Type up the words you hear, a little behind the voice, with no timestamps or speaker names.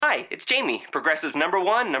Hi, it's Jamie, Progressive's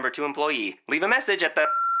 #1, #2 employee. Leave a message at the...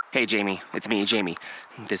 Hey, Jamie, it's me, Jamie.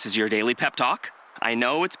 This is your daily pep talk. I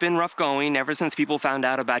know it's been rough going ever since people found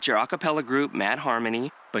out about your a cappella group, Mad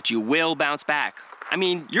Harmony, but you will bounce back. I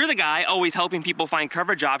mean, you're the guy always helping people find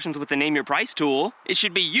coverage options with the Name Your Price tool. It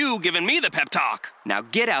should be you giving me the pep talk. Now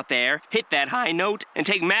get out there, hit that high note, and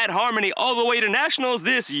take Mad Harmony all the way to nationals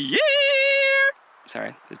this year!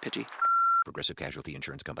 Sorry, it's pitchy. Progressive Casualty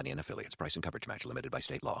Insurance Company and Affiliates. Price and coverage match limited by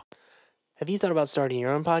state law. Have you thought about starting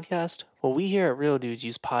your own podcast? Well, we here at Real Dudes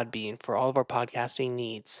use Podbean for all of our podcasting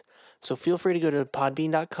needs. So feel free to go to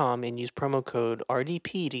podbean.com and use promo code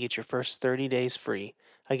RDP to get your first 30 days free.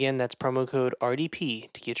 Again, that's promo code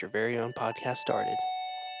RDP to get your very own podcast started.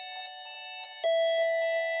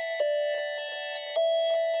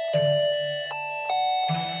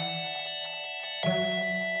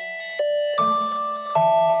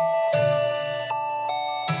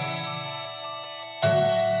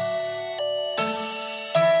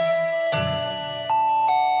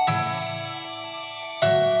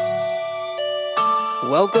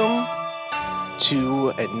 Welcome to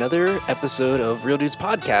another episode of Real Dudes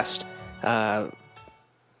Podcast. I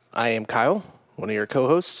am Kyle, one of your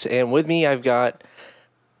co-hosts, and with me I've got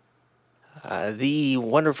the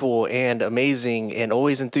wonderful and amazing and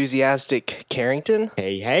always enthusiastic Carrington.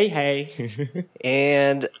 Hey.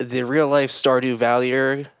 And the real-life Stardew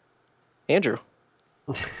Valley, Andrew.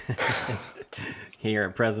 Here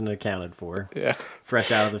at present accounted for. Yeah.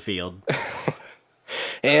 Fresh out of the field.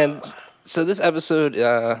 And so this episode,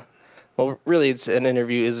 well, really it's an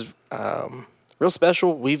interview, is real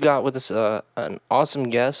special. We've got with us an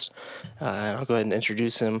awesome guest, and I'll go ahead and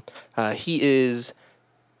introduce him. He is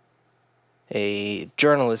a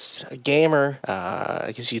journalist, a gamer,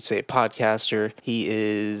 I guess you'd say a podcaster. He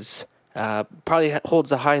is probably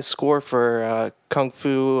holds the highest score for Kung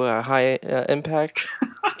Fu High Impact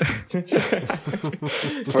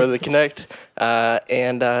for the Kinect,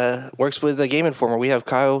 and works with the Game Informer. We have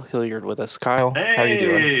Kyle Hilliard with us. Kyle, hey, how are you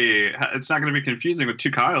doing? It's not going to be confusing with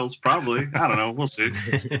two Kyles, probably. I don't know. We'll see.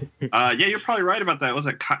 Yeah, you're probably right about that. Was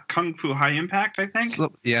it Kung Fu High Impact, I think?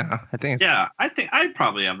 Yeah, I think it's... Yeah, I think I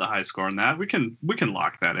probably have the high score on that. We can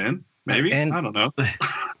lock that in. Maybe. I don't know.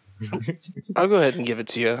 I'll go ahead and give it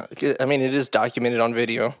to you. I mean, it is documented on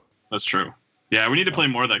video. That's true. Yeah, we need to play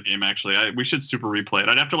more of that game, actually. We should super replay it.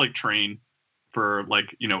 I'd have to, train for,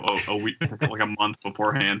 a week, like a month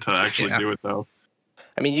beforehand to actually do it, though.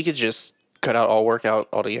 I mean, you could just cut out all workout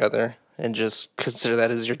altogether and just consider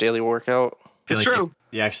that as your daily workout. It's true.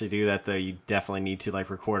 You actually do that, though. You definitely need to,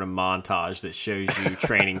 record a montage that shows you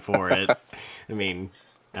training for it. I mean,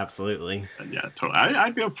 absolutely. Yeah, totally.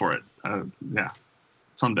 I'd be up for it. Yeah.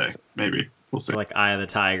 Someday, maybe. We'll see. Like Eye of the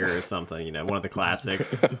Tiger or something, one of the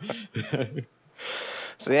classics.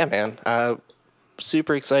 So, yeah, man.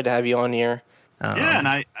 Super excited to have you on here. Yeah, and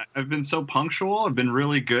I've been so punctual. I've been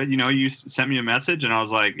really good. You sent me a message, and I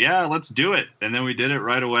was like, yeah, let's do it. And then we did it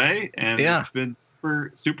right away, and it's been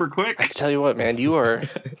super, super quick. I tell you what, man, you are,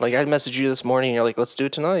 I messaged you this morning, and you're like, let's do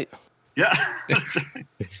it tonight. Yeah, that's right.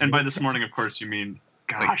 And by this morning, of course, you mean,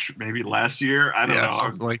 gosh, maybe last year? I don't know.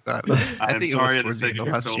 Something like that. I'm sorry it has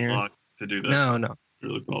taken me so long to do this. No. I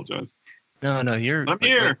really apologize. No, you're... But I'm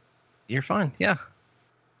here. You're fine, yeah.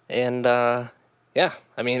 And, yeah,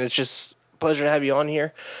 I mean, it's just a pleasure to have you on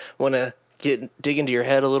here. Want to dig into your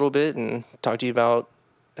head a little bit and talk to you about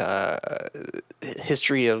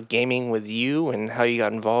history of gaming with you and how you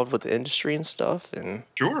got involved with the industry and stuff. And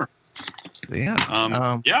sure. Yeah.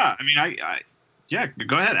 Yeah, I mean, yeah,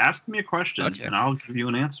 go ahead. Ask me a question, and I'll give you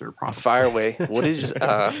an answer. Probably. Fire away. What is...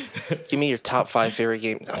 give me your top 5 favorite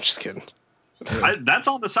games. No, I'm just kidding. That's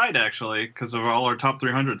on the site, actually, because of all our top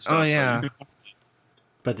 300 stuff. Oh, yeah.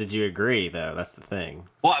 But did you agree, though? That's the thing.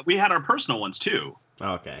 Well, we had our personal ones, too.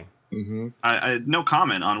 Okay. Mm-hmm. I no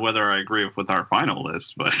comment on whether I agree with our final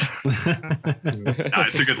list, but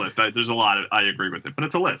it's a good list. There's a lot I agree with it, but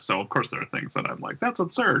it's a list, so of course there are things that I'm like, that's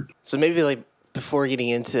absurd. So maybe before getting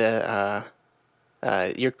into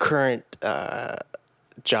your current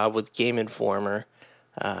job with Game Informer,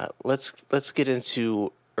 let's get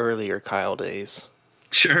into earlier Kyle days.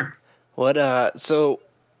 Sure. So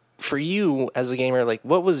for you as a gamer,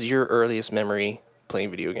 what was your earliest memory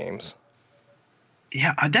playing video games?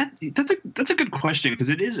 Yeah, that's a good question, because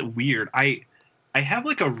it is weird. I have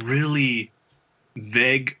a really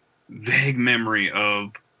vague memory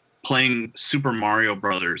of playing Super Mario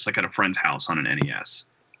Brothers at a friend's house on an NES.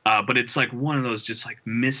 But it's one of those just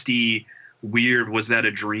misty, weird, was that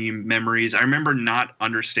a dream memories. I remember not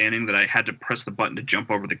understanding that I had to press the button to jump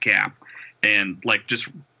over the gap and just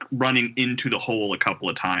running into the hole a couple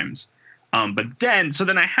of times. But then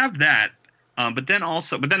I have that. But then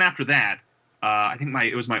after that, I think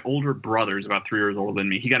it was my older brother, who's about 3 years older than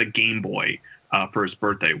me. He got a Game Boy for his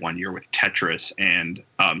birthday one year with Tetris and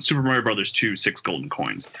Super Mario Brothers 2, 6 golden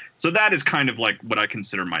coins. So that is kind of like what I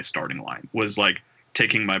consider my starting line, was like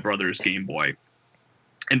taking my brother's Game Boy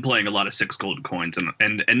and playing a lot of 6 golden coins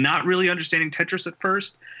and not really understanding Tetris at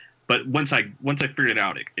first. But once I figured it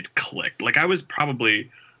out, it clicked. Like I'm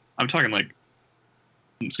talking like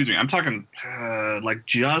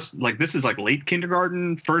just like this is like late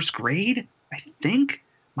kindergarten, first grade, I think.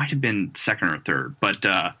 Might have been second or third. But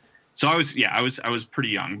so I was pretty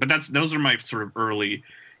young. But those are my sort of early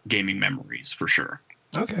gaming memories for sure.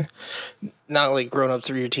 Okay. Not like growing up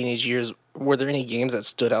through your teenage years, were there any games that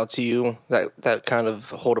stood out to you that kind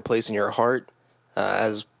of hold a place in your heart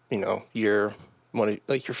as, you know, your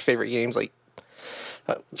favorite games? Like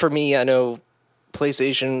for me, I know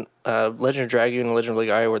PlayStation, Legend of Dragoon and Legend of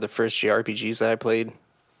Legaia were the first JRPGs that I played,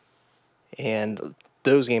 and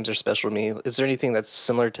those games are special to me. Is there anything that's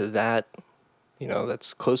similar to that, you know,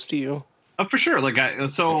 that's close to you? For sure. Like I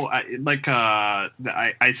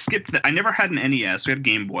skipped. I never had an NES. We had a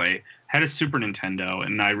Game Boy. Had a Super Nintendo,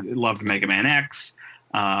 and I loved Mega Man X.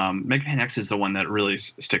 Mega Man X is the one that really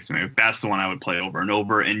sticks to me. That's the one I would play over and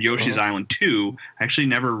over. And Yoshi's Island 2, I actually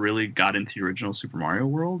never really got into the original Super Mario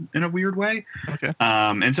World in a weird way. Okay.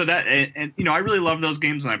 And so that, and you know, I really loved those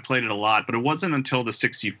games and I played it a lot. But it wasn't until the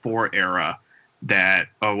 64 era that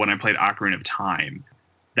when I played Ocarina of Time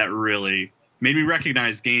that really made me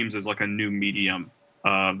recognize games as like a new medium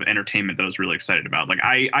of entertainment that I was really excited about. Like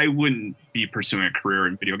I wouldn't be pursuing a career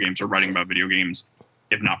in video games or writing about video games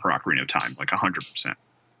if not for Ocarina of Time, like 100%.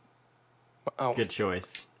 Wow. Good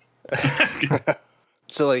choice.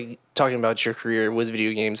 So, like, talking about your career with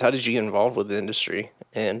video games, how did you get involved with the industry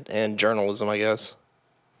and journalism, I guess?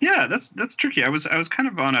 Yeah, that's tricky. I was kind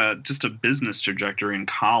of on just a business trajectory in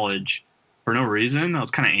college for no reason. I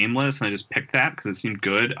was kind of aimless, and I just picked that because it seemed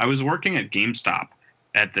good. I was working at GameStop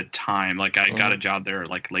at the time. Like, I got a job there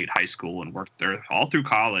like late high school and worked there all through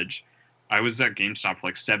college. I was at GameStop for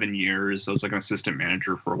like 7 years. I was like an assistant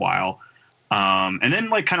manager for a while. And then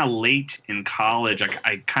like kind of late in college,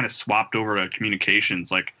 I kind of swapped over to communications.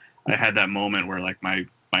 Like I had that moment where like my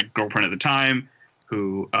girlfriend at the time,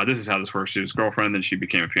 who this is how this works. She was girlfriend, then she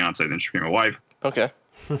became a fiance, then she became a wife. Okay.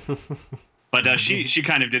 But she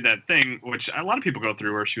kind of did that thing, which a lot of people go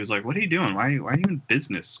through, where she was like, "What are you doing? Why are you in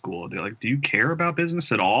business school?" They're like, "Do you care about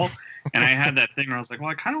business at all?" And I had that thing where I was like, "Well,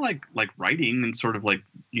 I kind of like writing and sort of like,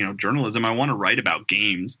 you know, journalism. I want to write about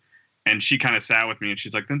games." And she kind of sat with me and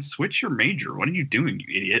she's like, "Then switch your major. What are you doing, you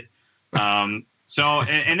idiot?" So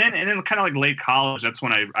and then kind of like late college, that's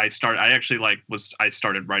when I started. I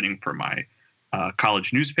started writing for my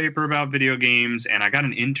college newspaper about video games, and I got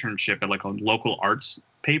an internship at like a local arts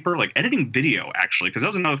paper, like editing video, actually, because that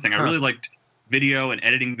was another thing. I really liked video and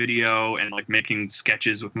editing video and like making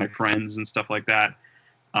sketches with my friends and stuff like that.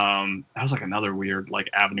 That was like another weird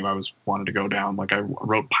like avenue I wanted to go down. Like I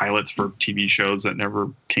wrote pilots for TV shows that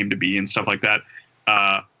never came to be and stuff like that.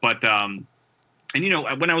 And you know,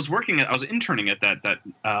 when I was interning at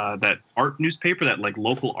that art newspaper, that like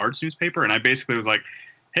local arts newspaper, and I basically was like,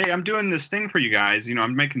 "Hey, I'm doing this thing for you guys. You know,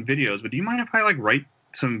 I'm making videos, but do you mind if I like write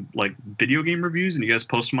some like video game reviews and you guys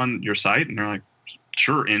post them on your site?" And they're like,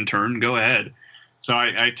 "Sure, intern, go ahead." So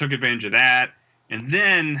I took advantage of that, and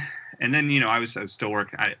then you know, I was still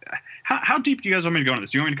working. How deep do you guys want me to go into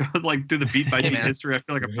this? Do you want me to go like through the beat by beat history? I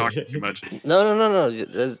feel like I'm talking too much.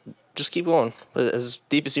 No. Just keep going as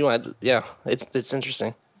deep as you want. Yeah, it's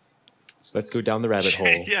interesting. Let's go down the rabbit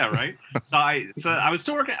hole. Yeah, right. So I was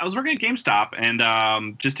still working. I was working at GameStop,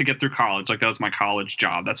 and just to get through college, like that was my college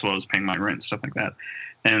job. That's what I was paying my rent and stuff like that.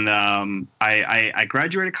 And I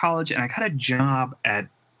graduated college, and I got a job at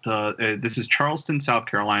this is Charleston, South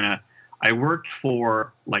Carolina. I worked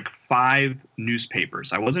for like 5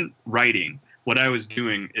 newspapers. I wasn't writing. What I was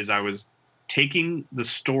doing is I was taking the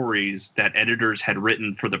stories that editors had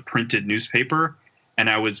written for the printed newspaper, and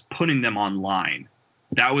I was putting them online.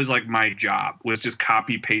 That was like my job, was just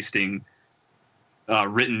copy pasting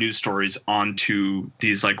written news stories onto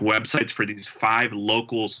these like websites for these 5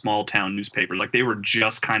 local small town newspapers. Like they were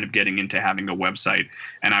just kind of getting into having a website,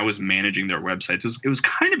 and I was managing their websites. It was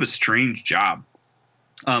kind of a strange job.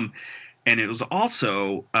 And it was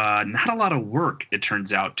also not a lot of work, it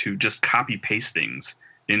turns out, to just copy paste things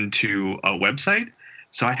into a website.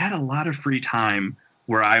 So I had a lot of free time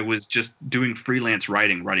where I was just doing freelance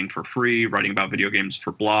writing for free, writing about video games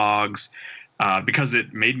for blogs, because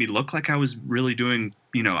it made me look like I was really doing,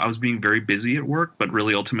 you know, I was being very busy at work, but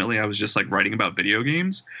really ultimately I was just like writing about video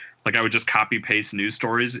games. Like I would just copy paste news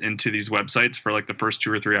stories into these websites for like the first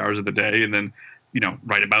 2 or 3 hours of the day, and then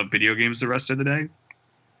write about video games the rest of the day.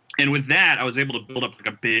 And with that, I was able to build up like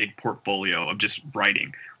a big portfolio of just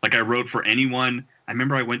writing. Like I wrote for anyone. I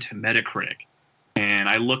remember I went to Metacritic and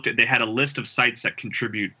I looked at, they had a list of sites that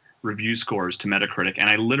contribute review scores to Metacritic. And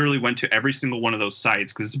I literally went to every single one of those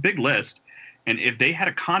sites because it's a big list. And if they had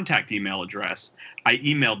a contact email address, I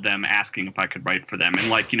emailed them asking if I could write for them. And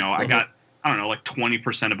like, I got, I don't know, like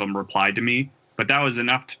 20% of them replied to me, but that was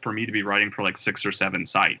enough for me to be writing for like 6 or 7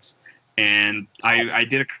 sites. And I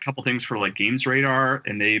did a couple things for like Games Radar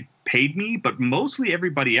and they paid me, but mostly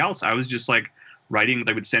everybody else, I was just like writing,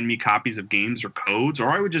 they would send me copies of games or codes, or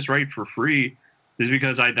I would just write for free just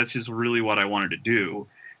because that's just really what I wanted to do.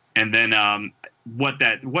 And then what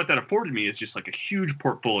that afforded me is just like a huge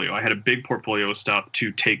portfolio. I had a big portfolio of stuff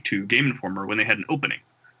to take to Game Informer when they had an opening.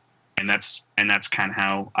 And that's kind of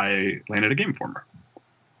how I landed at Game Informer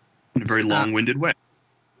in a very long-winded way.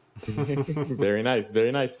 Very nice,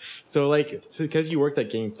 very nice. So like, because you worked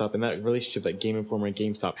at GameStop and that relationship that Game Informer and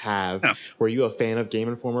GameStop have, were you a fan of Game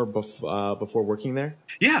Informer before working there?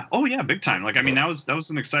 Yeah. Oh yeah, big time. Like, I mean, that was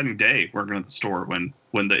an exciting day working at the store when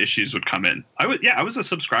the issues would come in. I was a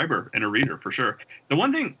subscriber and a reader for sure. The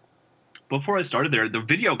one thing before I started there, the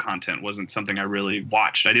video content wasn't something I really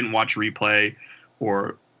watched. I didn't watch Replay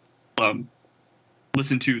or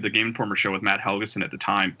listen to the Game Informer show with Matt Helgeson at the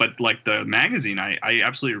time, but like the magazine, I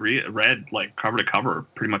absolutely read like cover to cover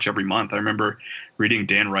pretty much every month. I remember reading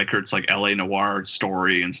Dan Reichert's like LA Noire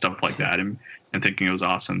story and stuff like that, and thinking it was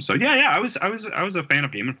awesome. So yeah, I was a fan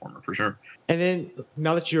of Game Informer for sure. And then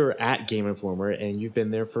now that you're at Game Informer and you've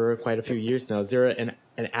been there for quite a few years now, is there an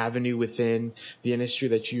avenue within the industry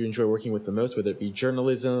that you enjoy working with the most, whether it be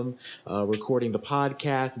journalism, recording the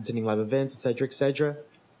podcast, attending live events, et cetera, et cetera?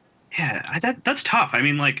 Yeah, that's tough. I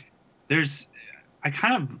mean, like, I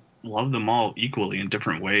kind of love them all equally in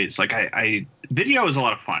different ways. Like, video is a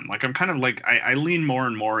lot of fun. Like, I'm kind of like, I lean more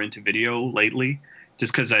and more into video lately,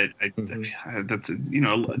 just because that's,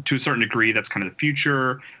 to a certain degree, that's kind of the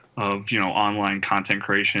future of, online content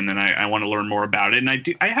creation. And I want to learn more about it.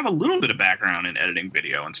 And I have a little bit of background in editing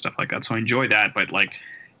video and stuff like that. So I enjoy that. But like,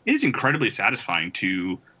 it is incredibly satisfying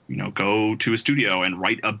to, go to a studio and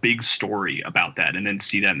write a big story about that and then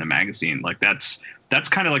see that in the magazine. Like that's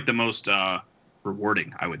kind of like the most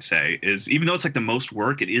rewarding, I would say, is even though it's like the most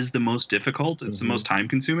work, it is the most difficult. It's the most time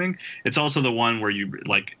consuming. It's also the one where you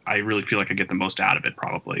like, I really feel like I get the most out of it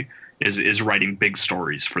probably is writing big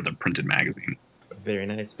stories for the printed magazine. Very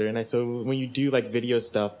nice, very nice. So when you do like video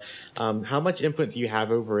stuff, how much input do you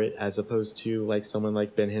have over it as opposed to like someone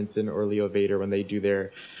like Ben Henson or Leo Vader when they do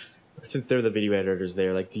their, since they're the video editors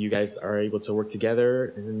there, like, do you guys are able to work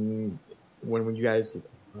together? And when you guys,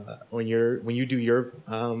 when you do your,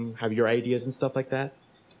 have your ideas and stuff like that?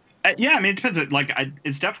 Yeah, I mean, it depends. Like,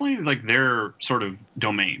 it's definitely like their sort of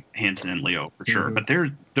domain, Hanson and Leo for sure. But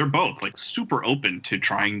they're both like super open to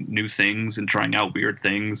trying new things and trying out weird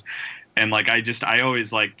things. And like, I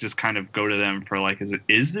always like just kind of go to them for like,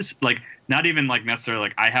 is this like, not even like necessarily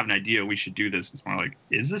like, I have an idea, we should do this. It's more like,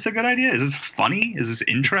 is this a good idea? Is this funny? Is this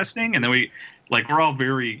interesting? And then we're all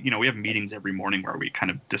very, we have meetings every morning where we kind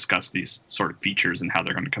of discuss these sort of features and how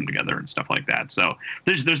they're going to come together and stuff like that. So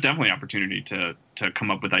there's definitely opportunity to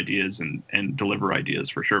come up with ideas and deliver ideas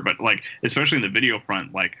for sure. But like, especially in the video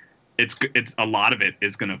front, like, it's a lot of it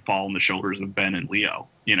is going to fall on the shoulders of Ben and Leo,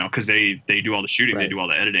 because they do all the shooting, right. They do all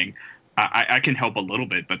the editing. I can help a little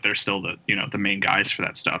bit, but they're still the main guys for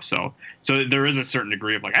that stuff. So there is a certain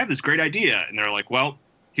degree of like, I have this great idea, and they're like, well,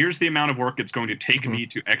 here's the amount of work it's going to take me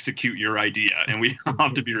to execute your idea, and we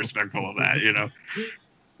have to be respectful of that,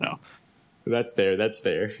 So that's fair. That's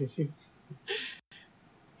fair.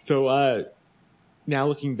 So now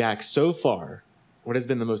looking back so far, what has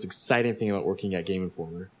been the most exciting thing about working at Game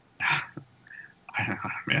Informer?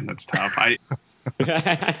 Man, that's tough. Like,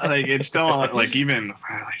 it's still like, even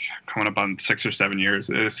like coming up on 6 or 7 years,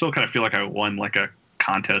 I still kind of feel like I won like a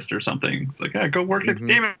contest or something. It's like, yeah, go work at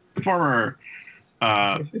Game Informer.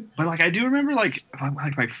 But like, I do remember like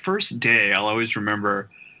my first day, I'll always remember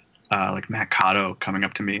like Matt Cotto coming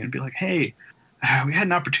up to me and be like, hey, we had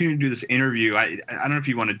an opportunity to do this interview. I don't know if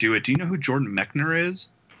you want to do it. Do you know who Jordan Mechner is?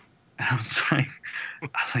 And I was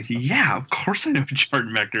like, yeah, of course I know who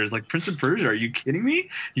Jordan Mechner is. Like, Prince of Persia, are you kidding me?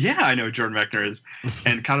 Yeah, I know who Jordan Mechner is.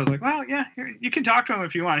 And Cotto's like, well, yeah, here, you can talk to him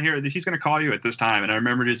if you want. Here, he's going to call you at this time. And I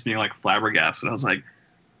remember just being like flabbergasted. I was like,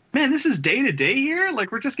 man, this is day to day here.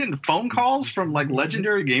 Like, we're just getting phone calls from like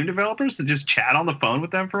legendary game developers to just chat on the phone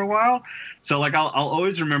with them for a while. So like, I'll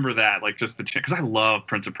always remember that, like, just the chance, because I love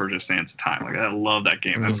Prince of Persia: Sands of Time. Like, I love that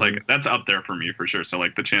game. That's like, that's up there for me for sure. So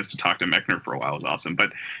like, the chance to talk to Mechner for a while was awesome.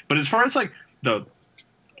 But as far as like the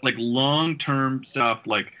like long term stuff,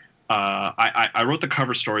 like I wrote the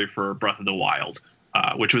cover story for Breath of the Wild,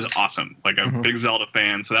 which was awesome. Like a big Zelda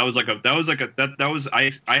fan, so that was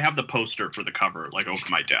I have the poster for the cover like over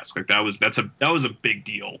my desk. Like that was a big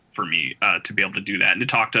deal for me to be able to do that and to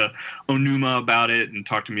talk to Onuma about it and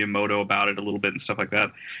talk to Miyamoto about it a little bit and stuff like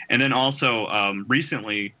that. And then also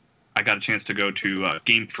recently I got a chance to go to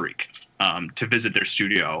Game Freak to visit their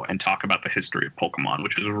studio and talk about the history of Pokemon,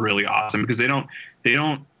 which was really awesome because they don't.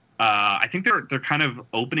 I think they're kind of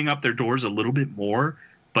opening up their doors a little bit more,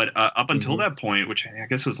 but up until that point, which I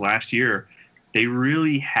guess was last year, they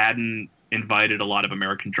really hadn't invited a lot of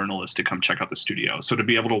American journalists to come check out the studio. So to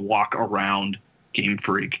be able to walk around Game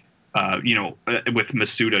Freak, with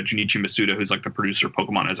Junichi Masuda, who's like the producer of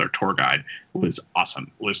Pokemon, as our tour guide, was awesome.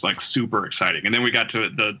 It was like super exciting. And then we got to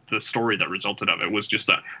the story that resulted of it was just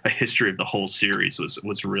a history of the whole series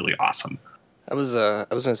was really awesome. I was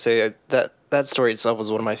gonna say that story itself was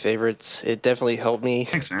one of my favorites. It definitely helped me.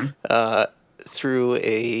 Thanks, man. Through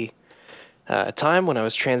a time when I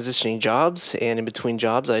was transitioning jobs, and in between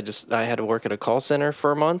jobs, I had to work at a call center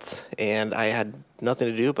for a month, and I had nothing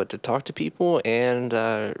to do but to talk to people and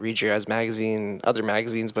read your guys' magazine, other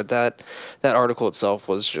magazines. But that article itself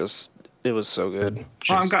was it was so good.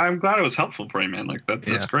 Well, I'm glad it was helpful for you, man. Like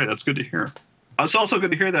that's great. That's good to hear. It's also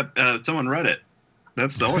good to hear that someone read it.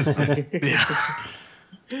 That's always nice. Yeah.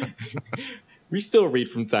 We still read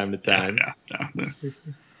from time to time. Yeah.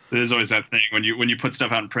 There's always that thing when you put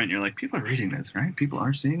stuff out in print, you're like, people are reading this, right? People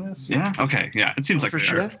are seeing this. Yeah. Okay. Yeah. It seems like for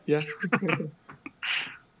sure. Yeah.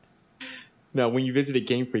 Now, when you visited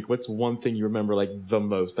Game Freak, what's one thing you remember like the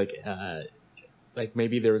most? Like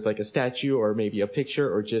maybe there was like a statue, or maybe a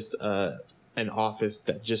picture, or just an office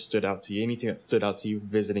that just stood out to you. Anything that stood out to you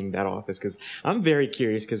visiting that office? Because I'm very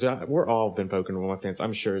curious. Because we're all been Pokemon fans,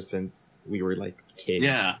 I'm sure, since we were like kids.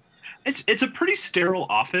 Yeah. It's a pretty sterile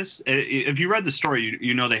office. If you read the story,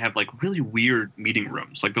 you know they have like really weird meeting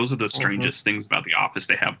rooms. Like those are the strangest things about the office.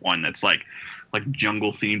 They have one that's like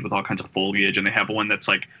jungle themed with all kinds of foliage, and they have one that's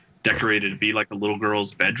like decorated to be like a little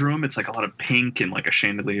girl's bedroom. It's like a lot of pink and like a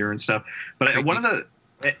chandelier and stuff. But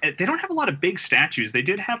they don't have a lot of big statues. They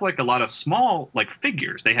did have like a lot of small like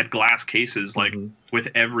figures. They had glass cases like with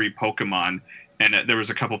every Pokemon, and there was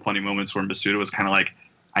a couple funny moments where Masuda was kind of like,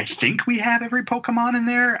 I think we have every Pokemon in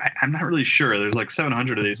there. I'm not really sure. There's like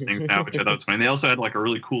 700 of these things now, which I thought was funny. And they also had like a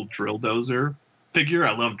really cool Drill Dozer figure.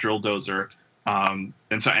 I love Drill Dozer. And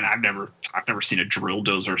I've never seen a Drill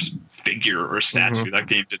Dozer figure or statue. That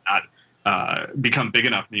game did not become big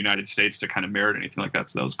enough in the United States to kind of merit anything like that.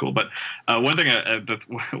 So that was cool. But one of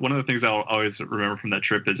the things I'll always remember from that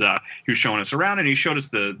trip is he was showing us around, and he showed us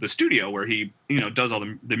the studio where he does all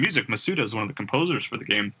the music. Masuda is one of the composers for the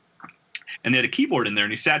game. And they had a keyboard in there,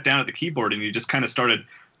 and he sat down at the keyboard and he just kind of started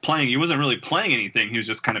playing. He wasn't really playing anything. He was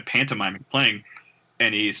just kind of pantomiming playing.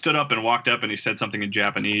 And he stood up and walked up and he said something in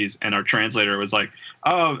Japanese. And our translator was like,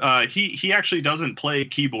 he actually doesn't play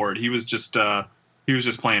keyboard. He was just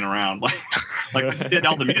playing around. Like he did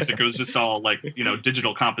all the music. It was just all like,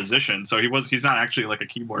 digital composition. So he's not actually like a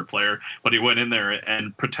keyboard player, but he went in there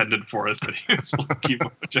and pretended for us that he was playing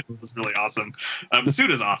keyboard, which was really awesome.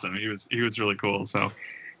 Masuda's awesome. He was really cool. So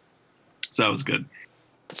that was good.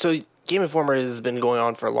 So Game Informer has been going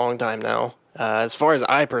on for a long time now, as far as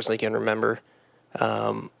I personally can remember.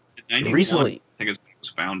 Recently, I think it was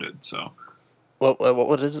founded. So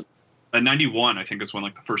what is it? 91, I think, is when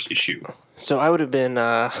like the first issue. So I would have been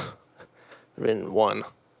one.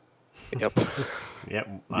 Yep.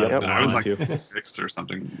 Yep. I was like 6 or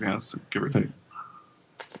something. Yeah, so give or take.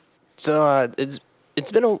 So it's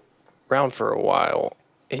been around for a while,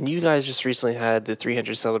 and you guys just recently had the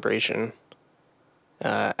 300 celebration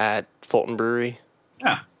at Fulton Brewery.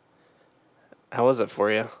 Yeah. How was it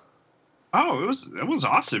for you? Oh, it was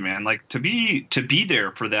awesome, man. Like to be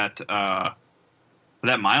there for that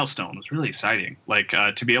milestone was really exciting. Like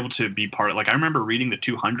to be able to be part. Like I remember reading the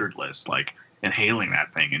 200 list, like inhaling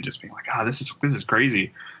that thing and just being like, this is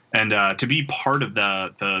crazy. And to be part of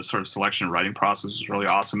the sort of selection and writing process was really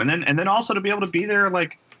awesome. And then also to be able to be there,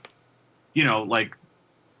 like, like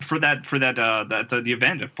for the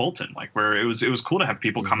event at Fulton, like where it was cool to have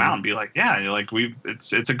people come out and be like, like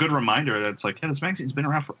it's a good reminder that it's like, this magazine's been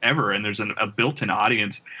around forever, and there's a built-in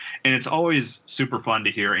audience, and it's always super fun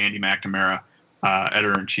to hear Andy McNamara,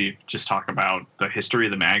 editor-in-chief, just talk about the history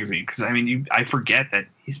of the magazine, because I forget that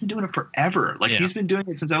he's been doing it forever. Like he's been doing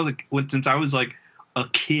it since I was like a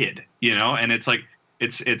kid, and it's like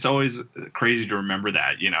it's always crazy to remember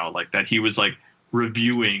that, like that he was like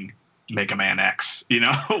reviewing Mega Man X, when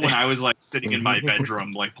I was like sitting in my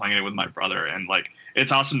bedroom, like playing it with my brother, and like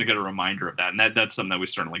it's awesome to get a reminder of that, and that's something that we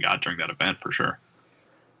certainly got during that event for sure.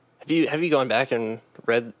 Have you gone back and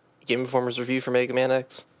read Game Informer's review for Mega Man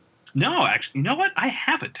X? No, actually, you know what? I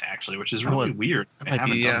haven't actually, which is really weird. I might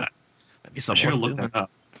haven't be, done that. That'd be I something should have worth looked doing. that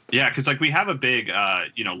up. Yeah, because like we have a big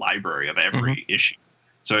library of every issue,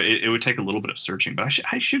 so it would take a little bit of searching. But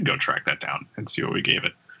I should go track that down and see what we gave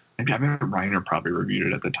it. Maybe I remember Reiner probably reviewed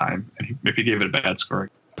it at the time, and if he gave it a bad score.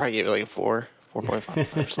 Probably gave it like a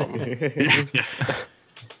 4.5 or something. Yeah.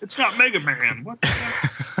 It's not Mega Man. What the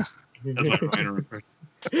heck? That's what Reiner referred.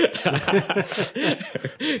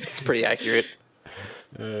 It's pretty accurate.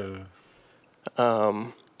 Uh,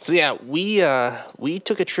 So yeah, we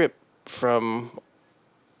took a trip from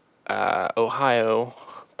Ohio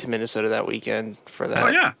to Minnesota that weekend for that Oh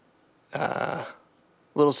yeah.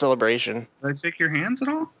 little celebration. Did I shake your hands at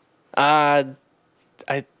all? I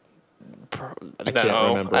I can't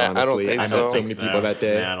remember, honestly. I don't think I so. met so many people that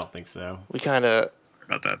day. Yeah, I don't think so. We kind of, Sorry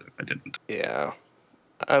about that. If I didn't. yeah.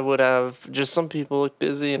 I would have, just some people look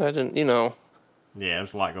busy and I didn't, Yeah,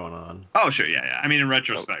 there's a lot going on. Oh sure, yeah. I mean, in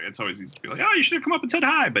retrospect, it's always easy to be like, oh, you should have come up and said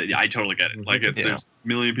hi. But yeah, I totally get it. Like, there's a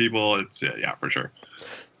million people. It's yeah, for sure.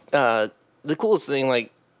 the coolest thing,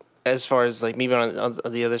 like, as far as like me being on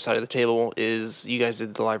the other side of the table, is you guys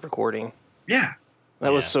did the live recording. Yeah.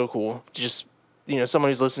 That was Yeah. so cool. Just,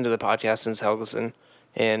 someone who's listened to the podcast since Helgeson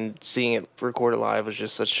and seeing it recorded live was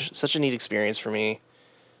just such a neat experience for me.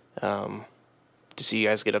 To see you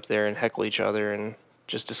guys get up there and heckle each other and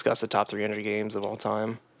just discuss the top 300 games of all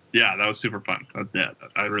time. Yeah, that was super fun. Yeah,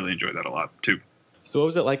 I really enjoyed that a lot too. So what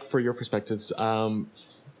was it like for your perspective?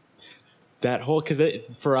 That whole, because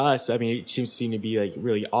for us, I mean, it seemed to be like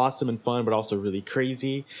really awesome and fun, but also really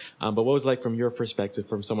crazy. But what was it like from your perspective,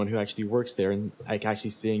 from someone who actually works there and like actually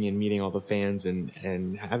seeing and meeting all the fans and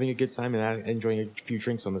having a good time and enjoying a few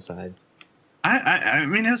drinks on the side? I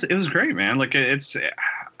mean, it was great, man. Like it's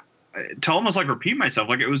to almost like repeat myself.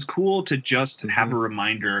 Like it was cool to just have a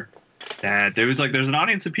reminder that there's an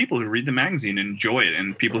audience of people who read the magazine and enjoy it,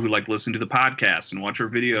 and people who like listen to the podcast and watch our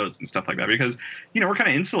videos and stuff like that. Because we're kind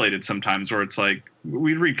of insulated sometimes, where it's like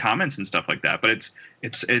we read comments and stuff like that, but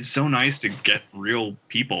it's so nice to get real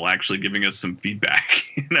people actually giving us some feedback,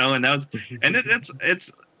 and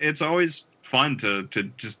it's always fun to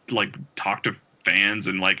just like talk to fans,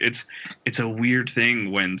 and like it's a weird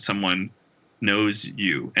thing when someone knows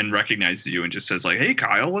you and recognizes you and just says like, "Hey,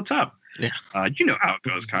 Kyle, what's up?" Yeah. You know how it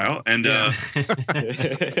goes, Kyle. And and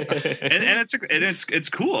it's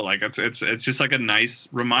cool. Like it's just like a nice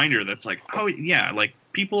reminder that's like, oh yeah, like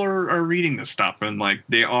people are reading this stuff and like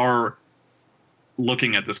they are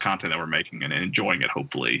looking at this content that we're making and enjoying it.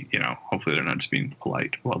 Hopefully they're not just being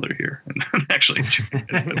polite while they're here and actually enjoying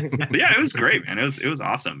it. But yeah, it was great, man. It was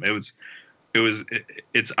awesome.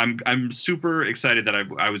 I'm super excited that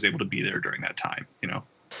I was able to be there during that time.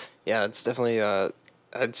 Yeah, it's definitely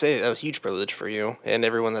I'd say a huge privilege for you and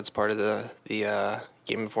everyone that's part of the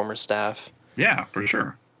Game Informer staff. Yeah, for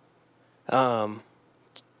sure.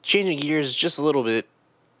 Changing gears just a little bit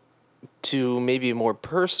to maybe a more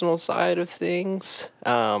personal side of things.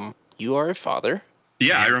 You are a father.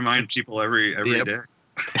 Yeah, I remind people every Yep. day.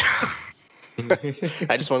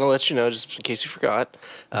 I just want to let you know, just in case you forgot.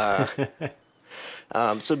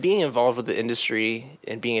 So being involved with the industry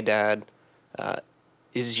and being a dad,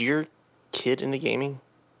 is your kid into gaming?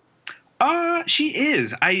 She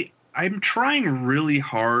is. I'm trying really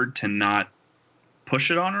hard to not push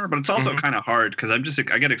it on her, but it's also kind of hard because I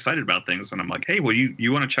get excited about things and I'm like, hey, well,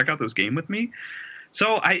 you want to check out this game with me?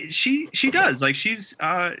 So she does. Like she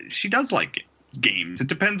does like games. It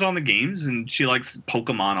depends on the games, and she likes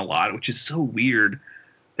Pokemon a lot, which is so weird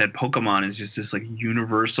that Pokemon is just this like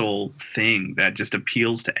universal thing that just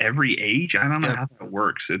appeals to every age. I don't know how that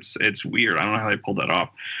works. It's weird. I don't know how they pulled that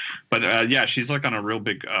off. But yeah, she's like on a real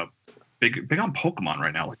big on Pokemon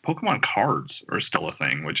right now. Like Pokemon cards are still a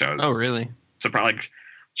thing, which I was really surprised. Like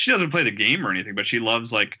she doesn't play the game or anything, but she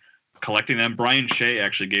loves like collecting them. Brian Shea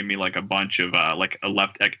actually gave me like a bunch of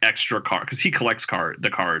extra card because he collects the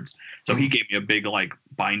cards. So he gave me a big like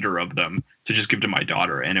binder of them to just give to my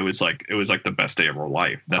daughter, and it was like the best day of her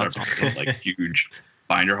life. That this like huge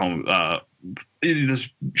binder home, this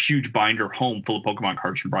huge binder home full of Pokemon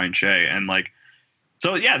cards from Brian Shea, and like.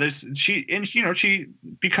 So yeah, she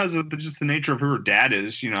because of just the nature of who her dad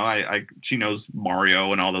is, she knows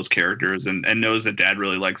Mario and all those characters and knows that dad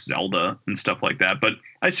really likes Zelda and stuff like that. But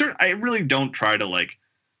I really don't try to like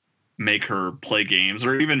make her play games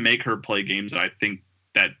or even make her play games that I think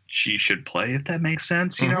that she should play, if that makes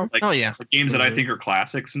sense. Like games that I think are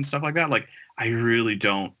classics and stuff like that. Like I really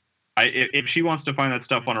don't. If she wants to find that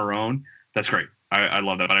stuff on her own, that's great. I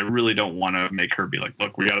love that, but I really don't want to make her be like,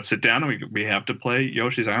 look, we got to sit down and we have to play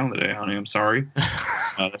Yoshi's Island today, honey. I'm sorry.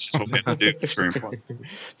 That's just what we have to do. It's very important.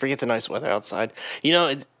 Forget the nice weather outside. You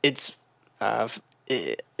know,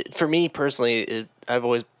 for me personally, I've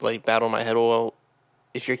always like battled my head. Well,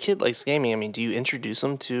 if your kid likes gaming, I mean, do you introduce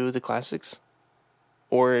them to the classics,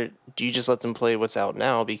 or do you just let them play what's out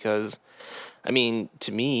now? Because, I mean,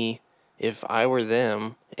 to me, if I were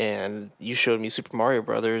them and you showed me Super Mario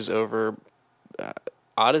Brothers over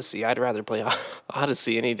Odyssey, I'd rather play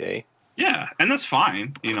Odyssey any day. Yeah, and that's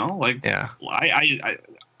fine. You know, like I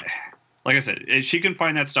like I said, she can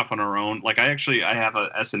find that stuff on her own. Like I have a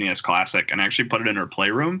SNES Classic, and I actually put it in her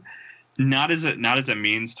playroom, not as a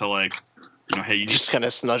means to like, you know, hey, you just kind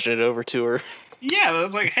of snudging it over to her. Yeah, I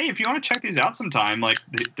was like, hey, if you want to check these out sometime, like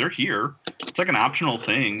they're here. It's like an optional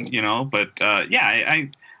thing, you know. But yeah,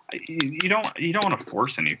 you don't want to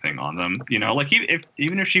force anything on them, you know. Like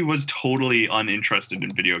even if she was totally uninterested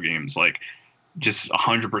in video games, like just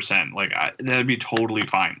 100%, like that'd be totally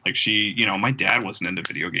fine. Like she, you know, my dad wasn't into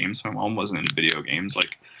video games, my mom wasn't into video games.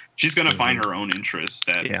 Like she's gonna find her own interests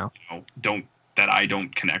that you know that I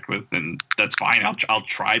don't connect with, and that's fine. I'll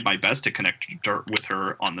try my best to connect with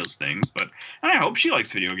her on those things, and I hope she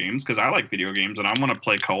likes video games because I like video games and I want to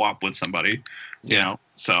play co-op with somebody, you know.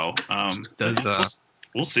 So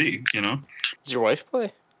we'll see, you know. Does your wife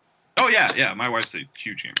play? Oh yeah, my wife's a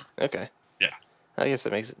huge gamer. Okay. Yeah. I guess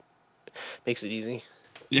that makes it easy.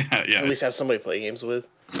 Yeah. At least have somebody to play games with.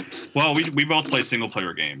 Well, we both play single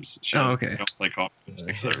player games. Okay. We don't play co-op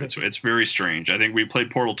together. It's very strange. I think we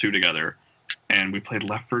played Portal 2 together, and we played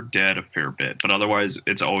Left 4 Dead a fair bit, but otherwise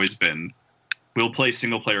it's always been we'll play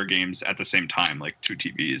single player games at the same time, like 2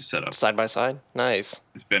 TVs set up side by side. Nice.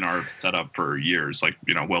 It's been our setup for years, like,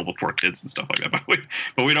 you know, well before kids and stuff like that.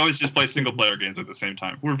 But we'd always just play single player games at the same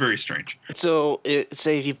time. We're very strange. So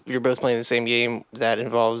say if you're both playing the same game that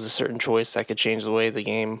involves a certain choice that could change the way the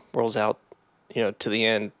game rolls out, you know, to the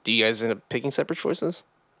end. Do you guys end up picking separate choices?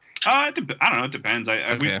 I don't know. It depends. I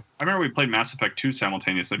remember we played Mass Effect 2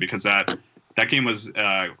 simultaneously because that game was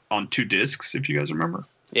on 2 discs, if you guys remember.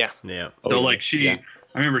 Yeah. So I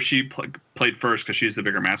remember she played first because she's the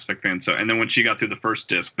bigger Mass Effect fan. So, and then when she got through the first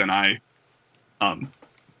disc, then I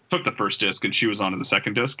took the first disc and she was on to the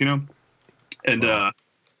second disc, you know. And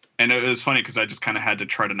and it was funny because I just kind of had to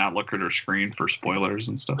try to not look at her screen for spoilers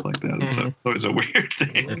and stuff like that. Mm-hmm. So it's always a weird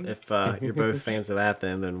thing. If you're both fans of that,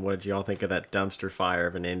 then what did y'all think of that dumpster fire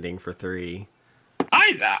of an ending for 3?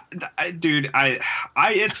 Dude,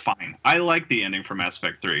 it's fine. I like the ending for Mass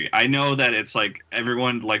Effect 3. I know that it's like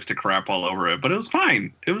everyone likes to crap all over it, but it was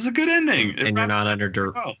fine. It was a good ending. And you're not under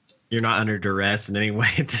duress in any way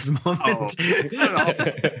at this moment.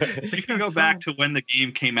 You can go back to when the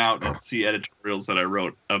game came out and see editorials that I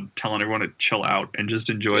wrote of telling everyone to chill out and just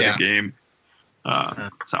enjoy the game.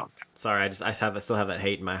 So sorry, I still have that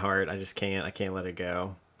hate in my heart. I can't let it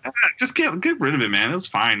go. Just get rid of it, man. It was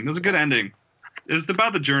fine. It was a good ending. It was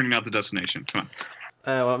about the journey, not the destination. Come on.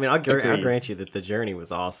 Well, I mean, I'll grant you that the journey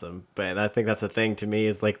was awesome, but I think that's the thing to me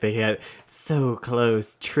is like they had so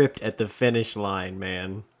close, tripped at the finish line,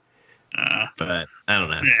 man. But I don't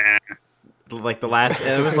know. Like the last,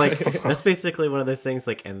 it was like that's basically one of those things.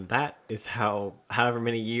 Like, and that is how however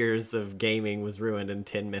many years of gaming was ruined in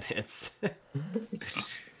 10 minutes. But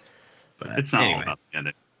it's not all about the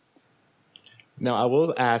ending. Now, I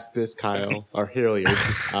will ask this Kyle, or Hilliard,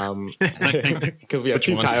 because we have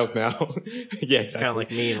 2 Kyles now. Yeah, exactly. Kind of like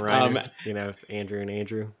me and Ryan, you know, Andrew and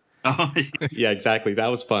Andrew. Oh, yeah, exactly. That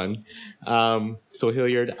was fun. So,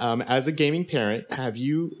 Hilliard, as a gaming parent, have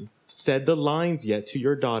you said the lines yet to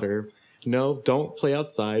your daughter? No, don't play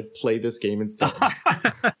outside. Play this game instead. No,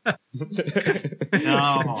 I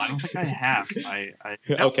don't think I have.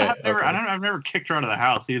 I've never kicked her out of the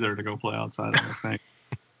house either to go play outside. I don't think.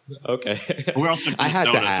 Okay. We're also in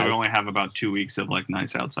Minnesota, so we only have about 2 weeks of like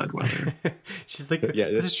nice outside weather. She's like, yeah,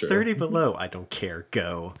 that's it's true. 30 below. I don't care.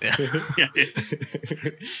 Go.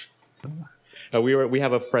 We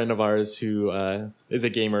have a friend of ours who is a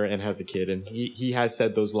gamer and has a kid, and he has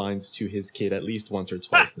said those lines to his kid at least once or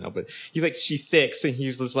twice now. But he's like, she's 6, and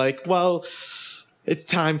he's just like, well, it's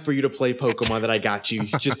time for you to play Pokemon that I got you.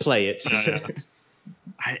 Just play it.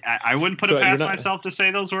 I wouldn't put it past myself to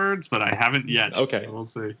say those words, but I haven't yet. Okay. So we'll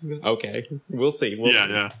see. Okay. We'll see.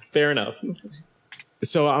 Yeah. Fair enough.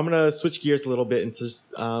 So I'm going to switch gears a little bit and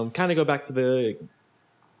just kind of go back to the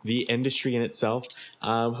the industry in itself.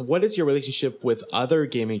 What is your relationship with other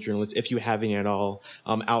gaming journalists, if you have any at all,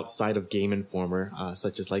 outside of Game Informer,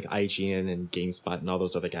 such as like IGN and GameSpot and all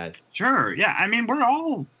those other guys? Sure. Yeah. I mean, we're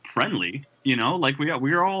all friendly, like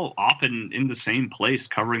we're all often in the same place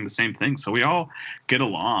covering the same thing. So we all get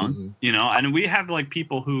along, and we have like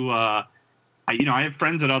people who, I have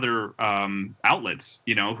friends at other outlets,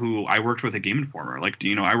 who I worked with at Game Informer. Like,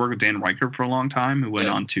 I worked with Dan Reicher for a long time, who went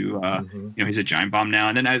on to, he's at Giant Bomb now.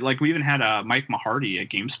 And then we even had Mike Mahardy at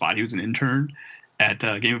GameSpot. He was an intern at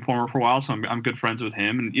Game Informer for a while, so I'm good friends with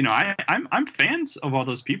him. And I'm fans of all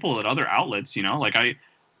those people at other outlets.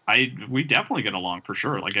 We definitely get along for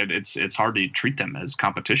sure. Like it's hard to treat them as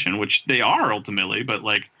competition, which they are ultimately, but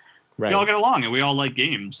like we all get along and we all like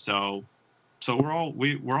games. So we're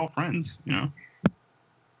all friends, Yeah,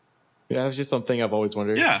 that was just something I've always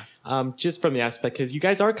wondered. Yeah. Just from the aspect, because you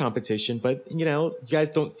guys are competition, but you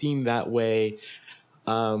guys don't seem that way.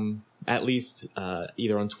 At least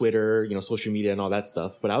either on Twitter, social media and all that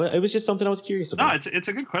stuff. But it was just something I was curious about. No, it's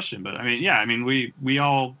a good question, but I mean, we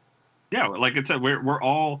all, like I said, we're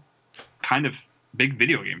all kind of big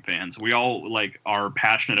video game fans. We all like are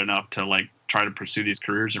passionate enough to like try to pursue these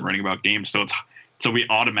careers and writing about games. So we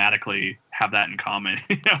automatically have that in common.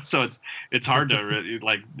 So it's hard to really,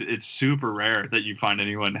 like, it's super rare that you find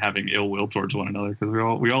anyone having ill will towards one another, because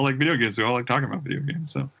we all like video games. We all like talking about video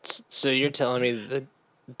games. So you're telling me the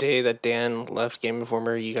day that Dan left Game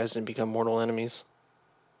Informer, you guys didn't become mortal enemies?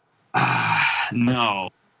 No,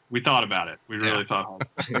 we thought about it. We really thought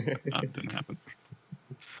it didn't happen.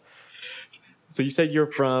 So you said you're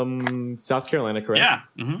from South Carolina, correct?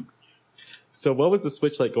 Yeah. Mm-hmm. So what was the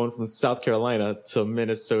switch like going from South Carolina to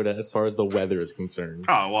Minnesota as far as the weather is concerned?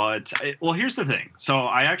 Oh, well, here's the thing. So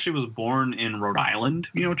I actually was born in Rhode Island,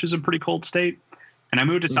 which is a pretty cold state. And I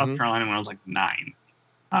moved to South Carolina when I was like 9.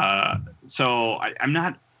 So I'm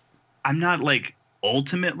not like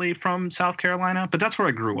ultimately from South Carolina, but that's where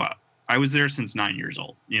I grew up. I was there since 9 years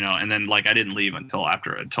old, and then like I didn't leave until I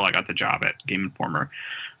got the job at Game Informer.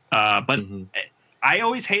 But I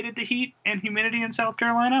always hated the heat and humidity in South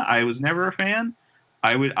Carolina. I was never a fan.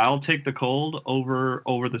 I'll take the cold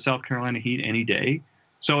over the South Carolina heat any day.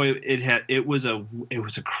 So it was a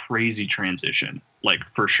crazy transition, like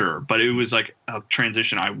for sure. But it was like a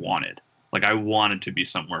transition I wanted. Like I wanted to be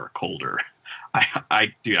somewhere colder.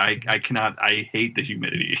 I cannot. I hate the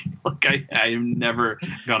humidity. Like I never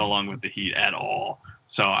got along with the heat at all.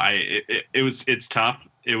 So it's tough.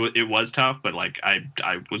 It was tough, but like I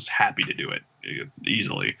was happy to do it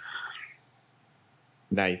easily.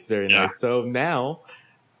 Nice, very nice. So now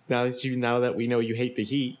that we know you hate the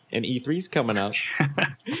heat and E3's coming up,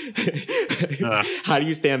 how do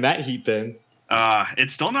you stand that heat then?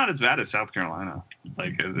 It's still not as bad as South Carolina.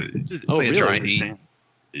 Like it's really? dry heat.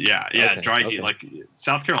 Yeah, okay, dry heat. Okay. Like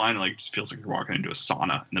South Carolina, like just feels like you're walking into a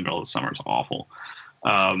sauna in the middle of the summer. It's awful.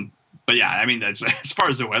 But yeah, I mean, that's as far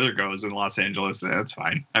as the weather goes in Los Angeles, that's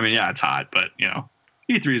fine. I mean, yeah, it's hot, but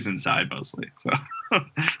E3 is inside mostly. So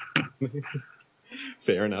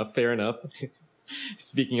fair enough.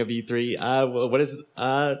 Speaking of E3,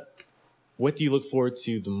 what do you look forward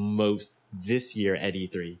to the most this year at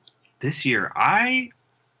E3? This year,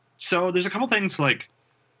 so there's a couple things like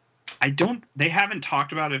they haven't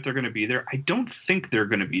talked about if they're going to be there. I don't think they're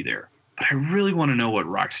going to be there, but I really want to know what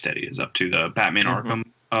Rocksteady is up to, the Batman Arkham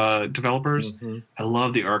developers. I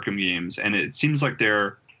love the Arkham games, and it seems like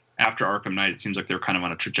after Arkham Knight, it seems like they're kind of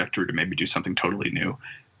on a trajectory to maybe do something totally new,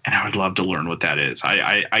 and I would love to learn what that is.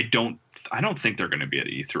 I don't think they're going to be at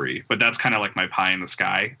E3, but that's kind of like my pie in the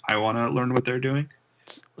sky. I want to learn what they're doing.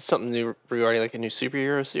 Something new regarding like a new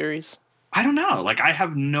superhero series? I don't know. Like I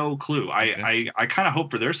have no clue. Okay. I kind of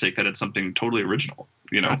hope for their sake that it's something totally original.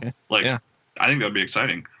 Okay. I think that would be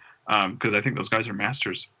exciting because I think those guys are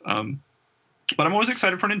masters. But I'm always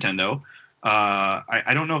excited for Nintendo.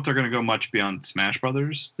 I don't know if they're going to go much beyond Smash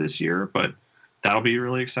Brothers this year, but that'll be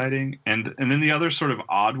really exciting. And then the other sort of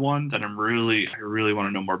odd one that I really want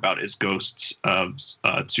to know more about is Ghosts of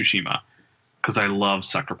Tsushima, because I love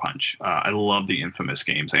Sucker Punch. I love the Infamous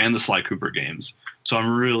games and the Sly Cooper games. So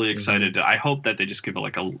I'm really excited. I hope that they just give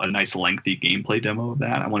it a nice lengthy gameplay demo of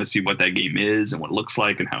that. I want to see what that game is and what it looks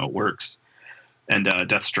like and how it works. And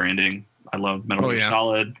Death Stranding. I love Metal Gear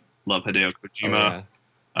Solid. Love Hideo Kojima.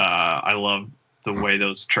 I love the way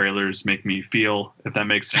those trailers make me feel, if that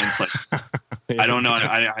makes sense. Like I don't know.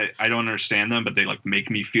 I don't understand them, but they like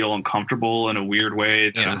make me feel uncomfortable in a weird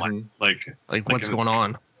way. That I'm like what's going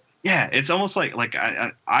on? Yeah, it's almost like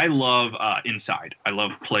I love Inside. I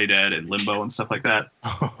love Playdead and Limbo and stuff like that.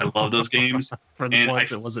 I love those games. For the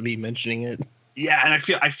ones that wasn't me mentioning it. Yeah, and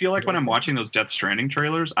I feel like when I'm watching those Death Stranding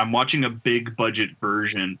trailers, I'm watching a big budget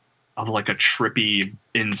version of like a trippy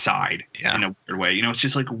Inside in a weird way. It's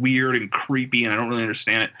just like weird and creepy, and I don't really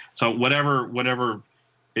understand it. So whatever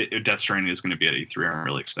Death Stranding is going to be at E3, I'm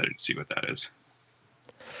really excited to see what that is.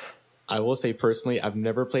 I will say personally, I've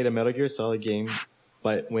never played a Metal Gear Solid game,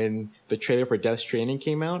 but when the trailer for Death Stranding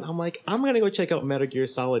came out, I'm like, I'm going to go check out Metal Gear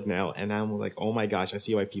Solid now. And I'm like, oh my gosh, I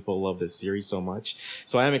see why people love this series so much.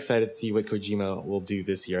 So I am excited to see what Kojima will do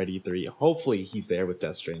this year at E3. Hopefully he's there with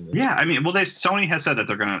Death Stranding. Yeah, I mean, well, Sony has said that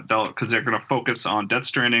they're going to focus on Death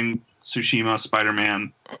Stranding, Tsushima,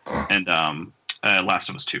 Spider-Man, and Last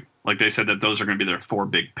of Us 2. Like they said that those are going to be their 4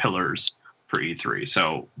 big pillars for E3.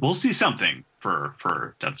 So we'll see something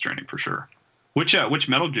for Death Stranding for sure. Which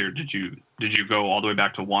Metal Gear did you go all the way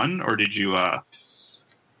back to 1, or did you? I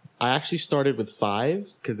actually started with 5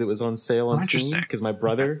 because it was on sale on Steam. Because my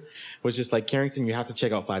brother was just like, Carrington, you have to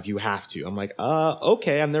check out 5. You have to. I'm like,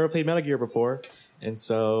 okay. I've never played Metal Gear before, and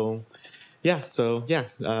so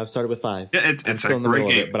started with 5. Yeah, it's still in the middle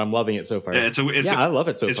of it, but I'm loving it so far. Yeah, I love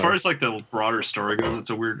it so far. As far as like the broader story goes,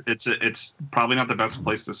 it's probably not the best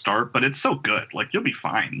place to start, but it's so good. Like you'll be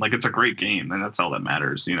fine. Like it's a great game, and that's all that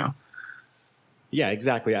matters. Yeah,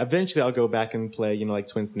 exactly. Eventually, I'll go back and play, like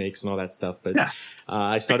Twin Snakes and all that stuff. But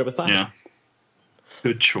I started with 5. Yeah,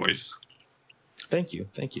 good choice. Thank you.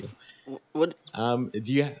 What? Do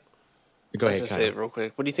you? Go ahead. Just say it real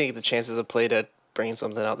quick. What do you think of the chances of Playdead bringing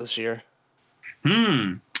something out this year?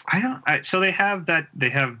 So they've had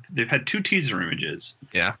 2 teaser images.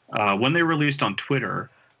 Yeah. One they released on Twitter,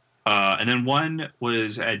 and then one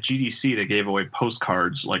was at GDC. They gave away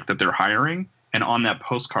postcards like that they're hiring. And on that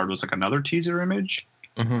postcard was like another teaser image.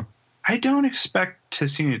 Mm-hmm. I don't expect to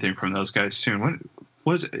see anything from those guys soon. When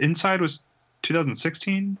was Inside was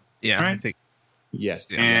 2016? Yeah, right? I think.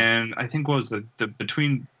 Yes. And I think what was the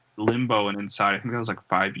between Limbo and Inside, I think that was like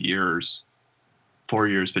 4 years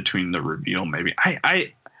between the reveal. Maybe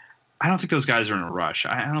I don't think those guys are in a rush.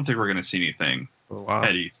 I don't think we're going to see anything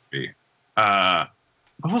at E3. But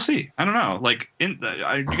we'll see. I don't know. Like, do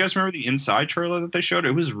you guys remember the Inside trailer that they showed?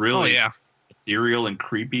 It was really ethereal and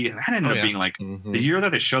creepy, and that ended up being like the year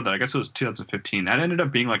that they showed that. I guess it was 2015. That ended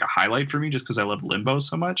up being like a highlight for me, just because I love Limbo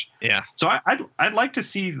so much. Yeah. So I'd like to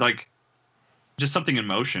see like just something in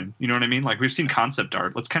motion. You know what I mean? Like we've seen concept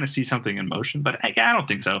art. Let's kind of see something in motion. But I don't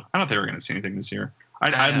think so. I don't think we're going to see anything this year.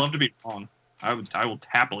 I'd love to be wrong. I will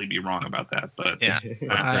happily be wrong about that. But yeah,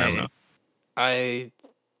 I don't know.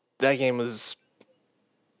 That game was,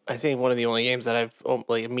 I think, one of the only games that I've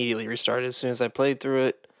like immediately restarted as soon as I played through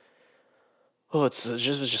it. Oh, it was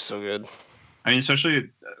just so good. I mean, especially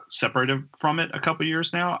separated from it a couple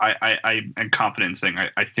years now, I am confident in saying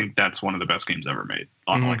I think that's one of the best games ever made.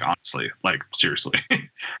 Like honestly, like seriously,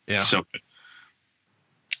 yeah, so good.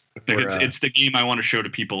 It's the game I want to show to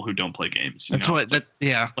people who don't play games. That's what. Play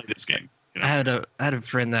this game. I had a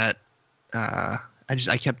friend that I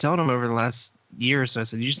kept telling him over the last year or so. I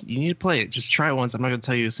said, you need to play it. Just try it once. I'm not going to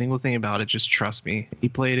tell you a single thing about it. Just trust me. He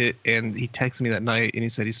played it, and he texted me that night, and he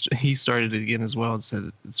said he started it again as well, and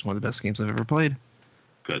said it's one of the best games I've ever played.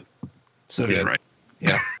 Good. So good. Good. Right.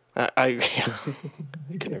 Yeah. I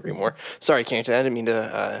couldn't agree more. Sorry, Carrington. I didn't mean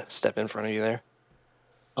to step in front of you there.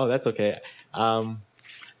 Oh, that's okay.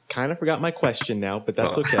 Kind of forgot my question now, but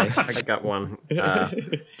that's okay. I got one.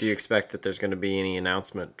 Do you expect that there's going to be any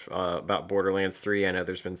announcement about Borderlands 3? I know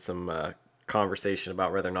there's been some conversation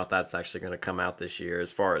about whether or not that's actually going to come out this year,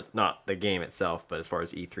 as far as not the game itself, but as far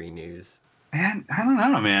as E3 news. Man, I don't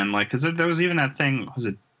know, man. Like, because there was even that thing, was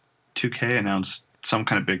it 2K announced some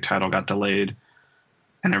kind of big title got delayed,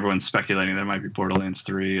 and everyone's speculating that it might be Borderlands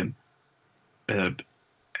 3, and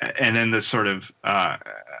then this sort of, I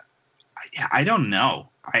don't know.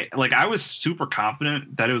 I was super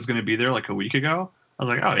confident that it was going to be there like a week ago. I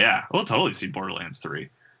was like, oh yeah, we'll totally see Borderlands 3.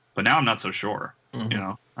 But now I'm not so sure. Mm-hmm. You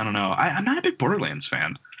know, I don't know. I'm not a big Borderlands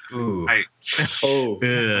fan. Ooh. my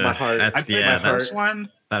heart. I played the first one.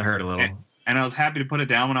 That hurt a little. And I was happy to put it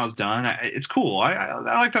down when I was done. It's cool. I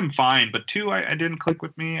like them fine, but 2 I didn't click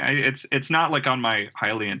with me. It's not like on my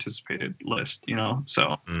highly anticipated list, you know.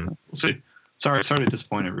 So we'll see. Sorry to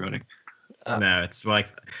disappoint everybody. No, it's like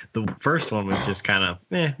the first one was just kind of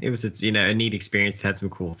it was a neat experience. It had some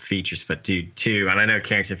cool features, but dude, 2, and I know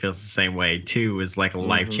Carrington feels the same way. 2 was like a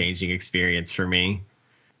life-changing experience for me.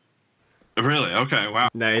 Really? Okay. Wow.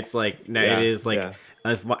 No, it's like it is like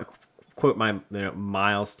quote my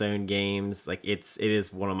milestone games. Like it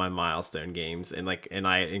is one of my milestone games, and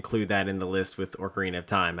I include that in the list with Ocarina of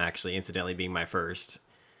Time actually incidentally being my first.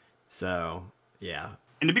 So yeah.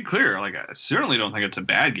 And to be clear, like I certainly don't think it's a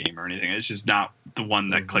bad game or anything. It's just not the one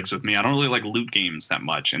that clicks with me. I don't really like loot games that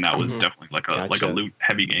much, and that was definitely like a loot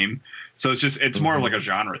heavy game. So it's more of like a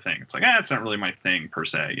genre thing. It's like it's not really my thing per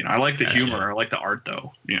se. You know, I like the humor, I like the art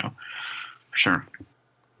though. You know, for sure.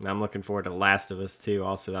 I'm looking forward to Last of Us 2.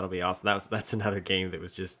 Also, that'll be awesome. That's another game that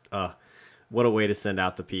was just what a way to send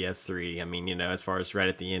out the PS3. I mean, you know, as far as right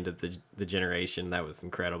at the end of the generation, that was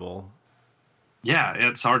incredible. Yeah,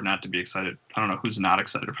 it's hard not to be excited. I don't know who's not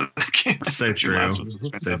excited for that game. So true.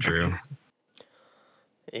 So true.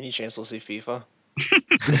 Any chance we'll see FIFA?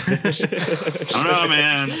 I don't know,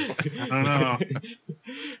 man. I don't know.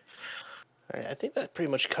 All right, I think that pretty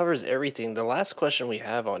much covers everything. The last question we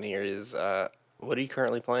have on here is, what are you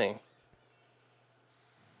currently playing?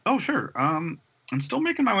 Oh, sure. I'm still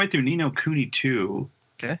making my way through Ni no Kuni 2.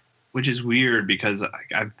 Okay. Which is weird because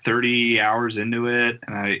I'm 30 hours into it,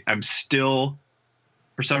 and I'm still,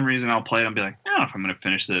 for some reason, I'll play it and be like, I don't know if I'm going to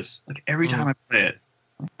finish this. Like every time I play it,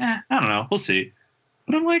 I don't know. We'll see.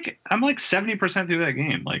 But I'm like 70% through that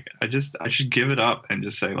game. Like I should give it up and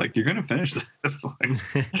just say like, you're going to finish this.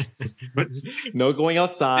 Like, but no going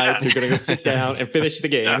outside. You're going to go sit down and finish the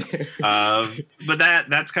game. But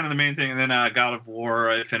that's kind of the main thing. And then God of War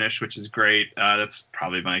I finished, which is great. That's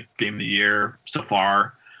probably my game of the year so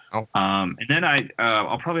far. Oh. And then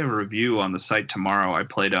I'll probably have a review on the site tomorrow. I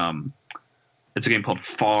played it's a game called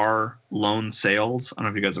Far Lone Sails. I don't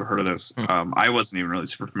know if you guys have heard of this. I wasn't even really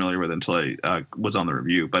super familiar with it until I was on the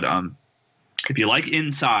review. But if you like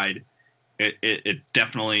Inside, it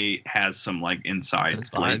definitely has some like Inside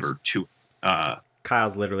flavor to it.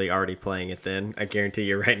 Kyle's literally already playing it then. I guarantee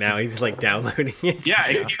you right now he's like downloading it. Yeah,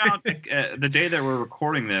 it came out the day that we're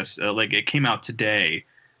recording this. Like it came out today.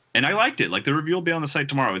 And I liked it. Like the review will be on the site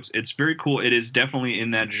tomorrow. It's very cool. It is definitely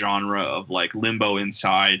in that genre of like Limbo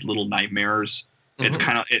Inside, Little Nightmares. It's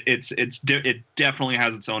kind of it definitely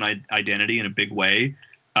has its own identity in a big way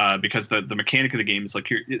because the mechanic of the game is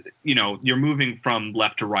like you're moving from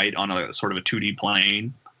left to right on a sort of a 2D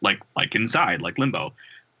plane like Inside, like Limbo.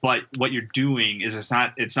 But what you're doing is it's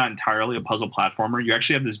not entirely a puzzle platformer. You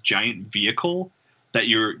actually have this giant vehicle that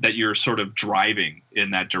you're sort of driving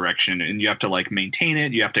in that direction, and you have to like maintain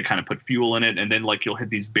it. You have to kind of put fuel in it, and then like you'll hit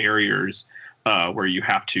these barriers where you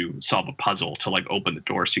have to solve a puzzle to like open the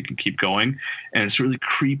door so you can keep going. And it's really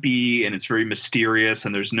creepy and it's very mysterious,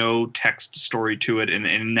 and there's no text story to it. And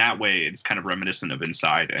in that way, it's kind of reminiscent of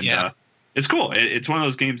Inside. And it's cool. It's one of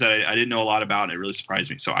those games that I didn't know a lot about, and it really surprised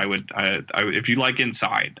me. So I would if you like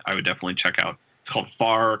Inside, I would definitely check out. It's called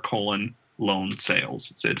Far Lone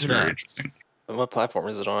Sails. It's very interesting. And what platform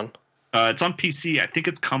is it on? It's on PC. I think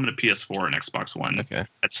it's coming to PS4 and Xbox One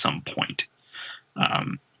at some point.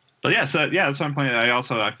 But that's what I'm playing.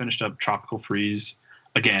 I finished up Tropical Freeze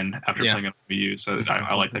again after playing it on Wii U. So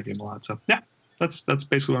I like that game a lot. So that's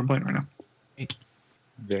basically what I'm playing right now.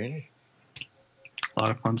 Very nice. A lot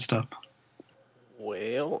of fun stuff.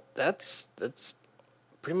 Well, that's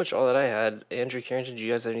pretty much all that I had. Andrew, Carrington, do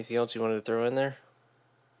you guys have anything else you wanted to throw in there?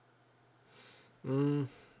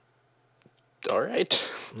 All right.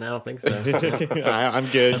 No, I don't think so. I'm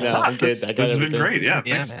good. No, I'm good. This has been great. Yeah,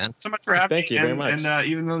 thanks man. so much for having me. Thank you very much. And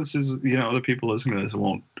even though this is, other people listening to this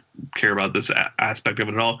won't care about this aspect of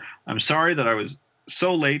it at all, I'm sorry that I was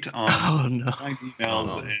so late on my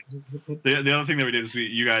emails. And the other thing that we did is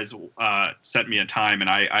you guys set me a time,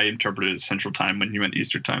 and I interpreted it Central Time when you went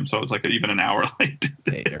Eastern Time, so I was like even an hour late.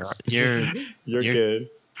 You're good.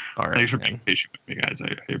 All right, thanks for being patient with me, guys.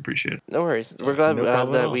 I appreciate it. No worries. We're glad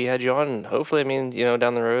that we had you on. And hopefully,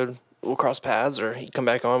 down the road, we'll cross paths or you come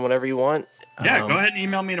back on whenever you want. Yeah, go ahead and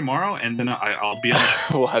email me tomorrow, and then I'll be on.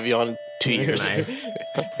 We'll have you on in 2 years.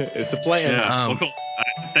 It's a plan. Yeah, well, cool.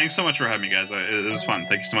 Thanks so much for having me, guys. It was fun.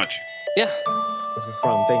 Thank you so much. Yeah. No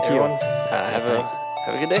problem. Thank Everyone, you.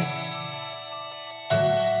 have a good day.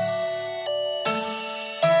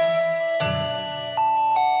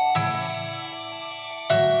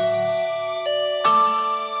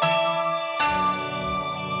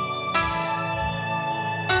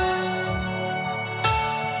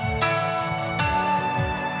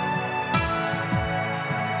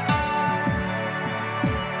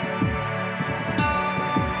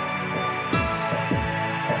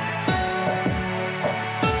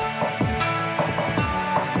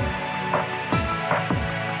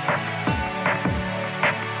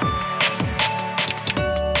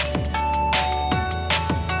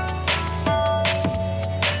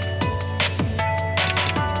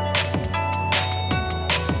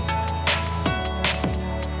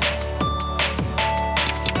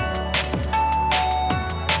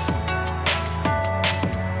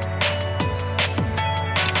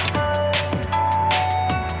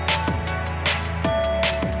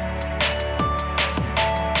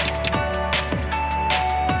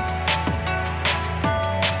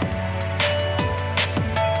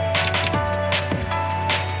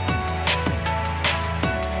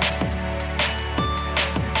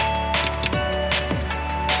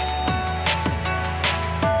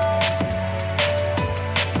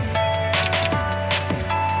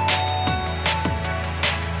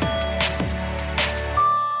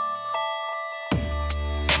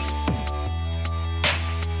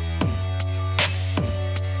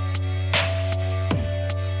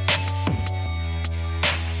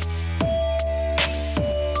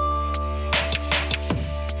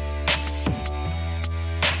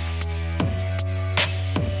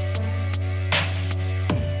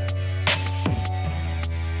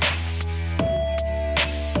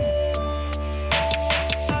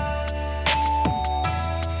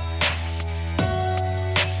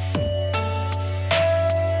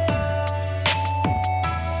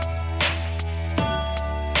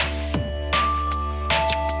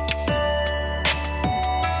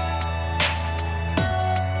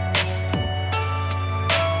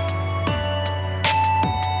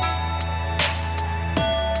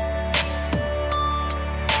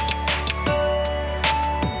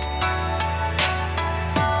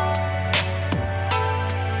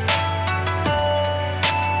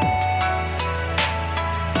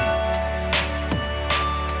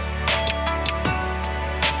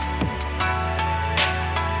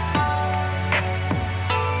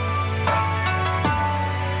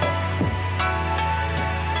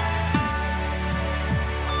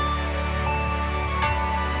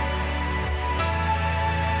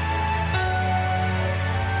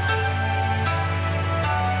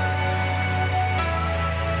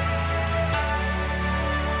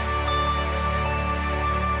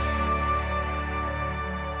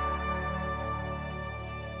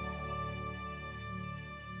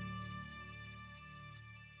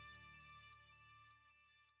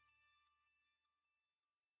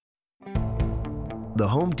 The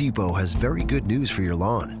Home Depot has very good news for your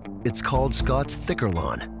lawn. It's called Scott's Thicker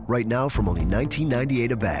Lawn, right now from only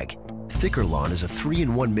 $19.98 a bag. Thicker Lawn is a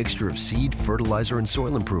 3-in-1 mixture of seed, fertilizer, and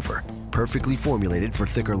soil improver, perfectly formulated for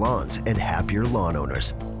thicker lawns and happier lawn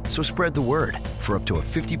owners. So spread the word for up to a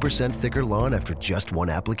 50% thicker lawn after just one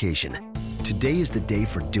application. Today is the day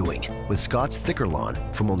for doing with Scott's Thicker Lawn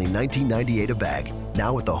from only $19.98 a bag.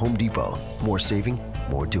 Now at the Home Depot. More saving,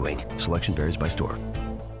 more doing. Selection varies by store.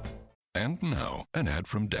 And now, an ad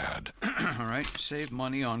from Dad. All right, save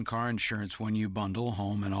money on car insurance when you bundle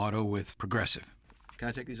home and auto with Progressive. Can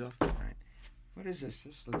I take these off? All right. What is this?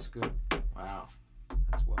 This looks good. Wow.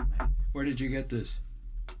 That's well made. Where did you get this?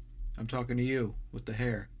 I'm talking to you with the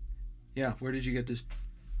hair. Yeah, where did you get this?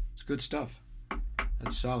 It's good stuff.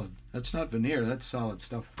 That's solid. That's not veneer, that's solid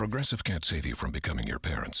stuff. Progressive can't save you from becoming your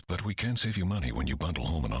parents, but we can save you money when you bundle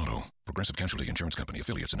home and auto. Progressive Casualty Insurance Company,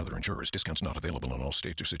 affiliates, and other insurers. Discounts not available in all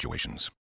states or situations.